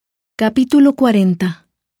Capítulo 40.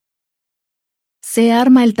 Se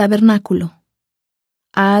arma el tabernáculo.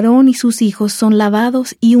 Aarón y sus hijos son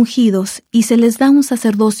lavados y ungidos, y se les da un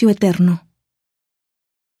sacerdocio eterno.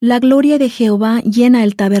 La gloria de Jehová llena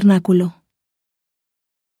el tabernáculo.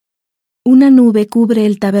 Una nube cubre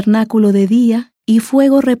el tabernáculo de día, y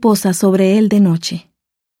fuego reposa sobre él de noche.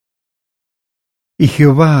 Y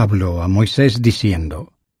Jehová habló a Moisés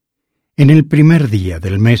diciendo: En el primer día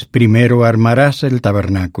del mes primero armarás el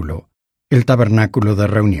tabernáculo de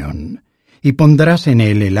reunión, y pondrás en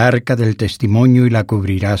él el arca del testimonio y la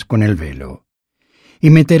cubrirás con el velo.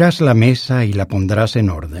 Y meterás la mesa y la pondrás en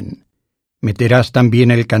orden. Meterás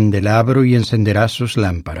también el candelabro y encenderás sus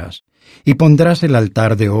lámparas, y pondrás el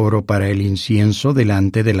altar de oro para el incienso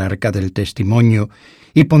delante del arca del testimonio,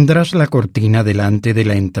 y pondrás la cortina delante de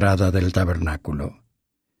la entrada del tabernáculo.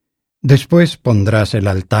 Después pondrás el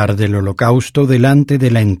altar del holocausto delante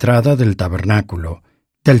de la entrada del tabernáculo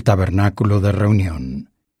de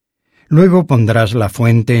reunión. Luego pondrás la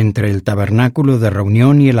fuente entre el tabernáculo de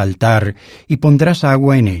reunión y el altar, y pondrás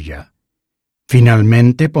agua en ella.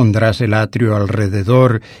 Finalmente pondrás el atrio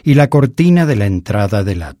alrededor y la cortina de la entrada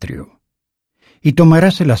del atrio. Y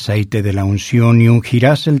tomarás el aceite de la unción y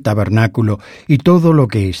ungirás el tabernáculo y todo lo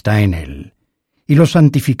que está en él, y lo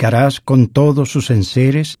santificarás con todos sus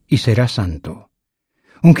enseres, y será santo.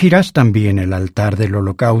 Ungirás también el altar del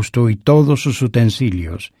holocausto y todos sus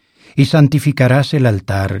utensilios, y santificarás el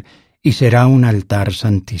altar, y será un altar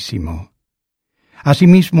santísimo.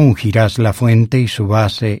 Asimismo ungirás la fuente y su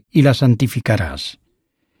base, y la santificarás.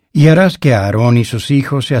 Y harás que Aarón y sus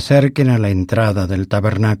hijos se acerquen a la entrada del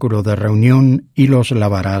tabernáculo de reunión, y los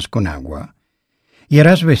lavarás con agua. Y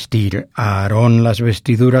harás vestir a Aarón las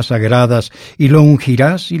vestiduras sagradas, y lo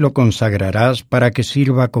ungirás y lo consagrarás para que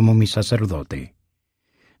sirva como mi sacerdote.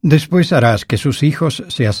 Después harás que sus hijos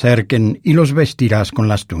se acerquen y los vestirás con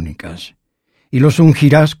las túnicas, y los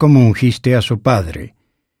ungirás como ungiste a su padre,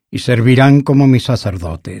 y servirán como mis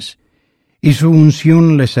sacerdotes, y su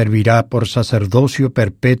unción les servirá por sacerdocio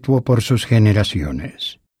perpetuo por sus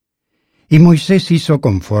generaciones. Y Moisés hizo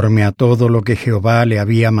conforme a todo lo que Jehová le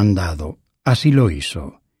había mandado, así lo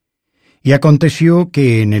hizo. Y aconteció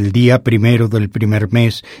que en el día primero del primer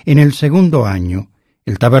mes, en el segundo año,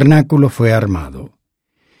 el tabernáculo fue armado.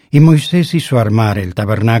 Y Moisés hizo armar el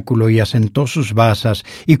tabernáculo y asentó sus basas,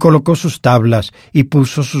 y colocó sus tablas, y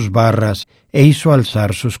puso sus barras, e hizo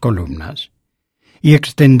alzar sus columnas. Y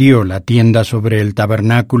extendió la tienda sobre el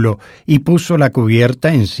tabernáculo, y puso la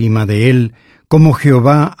cubierta encima de él, como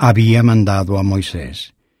Jehová había mandado a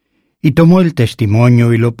Moisés. Y tomó el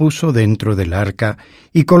testimonio y lo puso dentro del arca,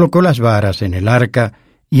 y colocó las varas en el arca,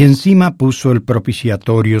 y encima puso el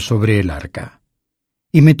propiciatorio sobre el arca.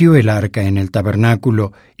 Y metió el arca en el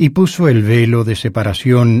tabernáculo, y puso el velo de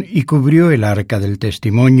separación, y cubrió el arca del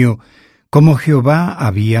testimonio, como Jehová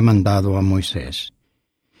había mandado a Moisés.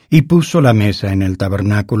 Y puso la mesa en el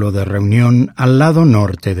tabernáculo de reunión, al lado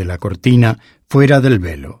norte de la cortina, fuera del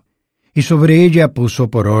velo. Y sobre ella puso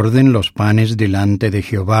por orden los panes delante de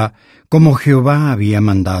Jehová, como Jehová había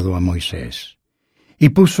mandado a Moisés. Y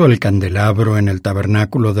puso el candelabro en el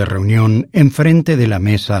tabernáculo de reunión, enfrente de la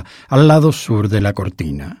mesa, al lado sur de la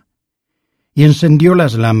cortina. Y encendió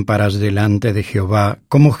las lámparas delante de Jehová,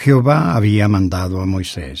 como Jehová había mandado a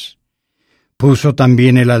Moisés. Puso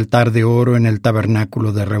también el altar de oro en el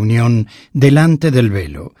tabernáculo de reunión, delante del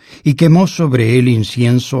velo, y quemó sobre él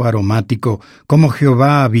incienso aromático, como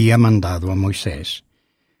Jehová había mandado a Moisés.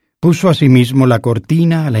 Puso asimismo la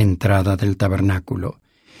cortina a la entrada del tabernáculo,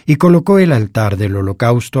 y colocó el altar del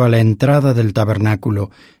holocausto a la entrada del tabernáculo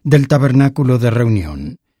de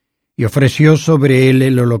reunión, y ofreció sobre él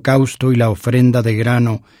el holocausto y la ofrenda de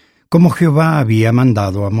grano, como Jehová había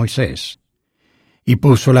mandado a Moisés. Y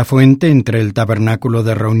puso la fuente entre el tabernáculo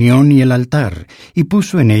de reunión y el altar, y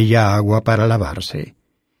puso en ella agua para lavarse.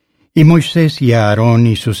 Y Moisés y Aarón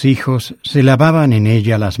y sus hijos se lavaban en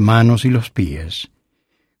ella las manos y los pies,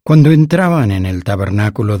 cuando entraban en el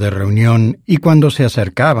tabernáculo de reunión, y cuando se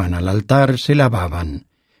acercaban al altar se lavaban,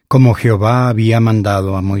 como Jehová había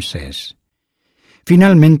mandado a Moisés.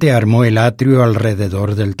 Finalmente armó el atrio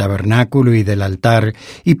alrededor del tabernáculo y del altar,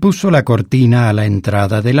 y puso la cortina a la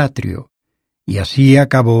entrada del atrio. Y así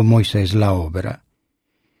acabó Moisés la obra.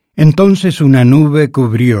 Entonces una nube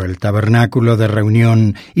cubrió el tabernáculo de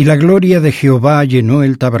reunión, y la gloria de Jehová llenó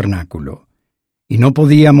el tabernáculo. Y no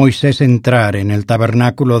podía Moisés entrar en el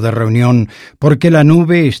tabernáculo de reunión, porque la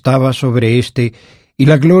nube estaba sobre éste, y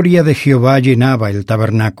la gloria de Jehová llenaba el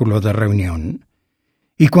tabernáculo de reunión.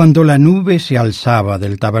 Y cuando la nube se alzaba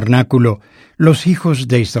del tabernáculo, los hijos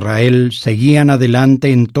de Israel seguían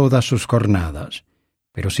adelante en todas sus jornadas,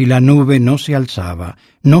 Pero si la nube no se alzaba,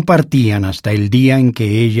 no partían hasta el día en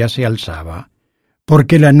que ella se alzaba.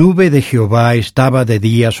 Porque la nube de Jehová estaba de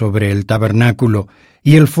día sobre el tabernáculo,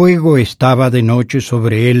 y el fuego estaba de noche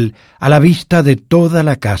sobre él, a la vista de toda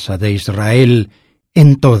la casa de Israel,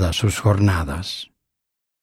 en todas sus jornadas.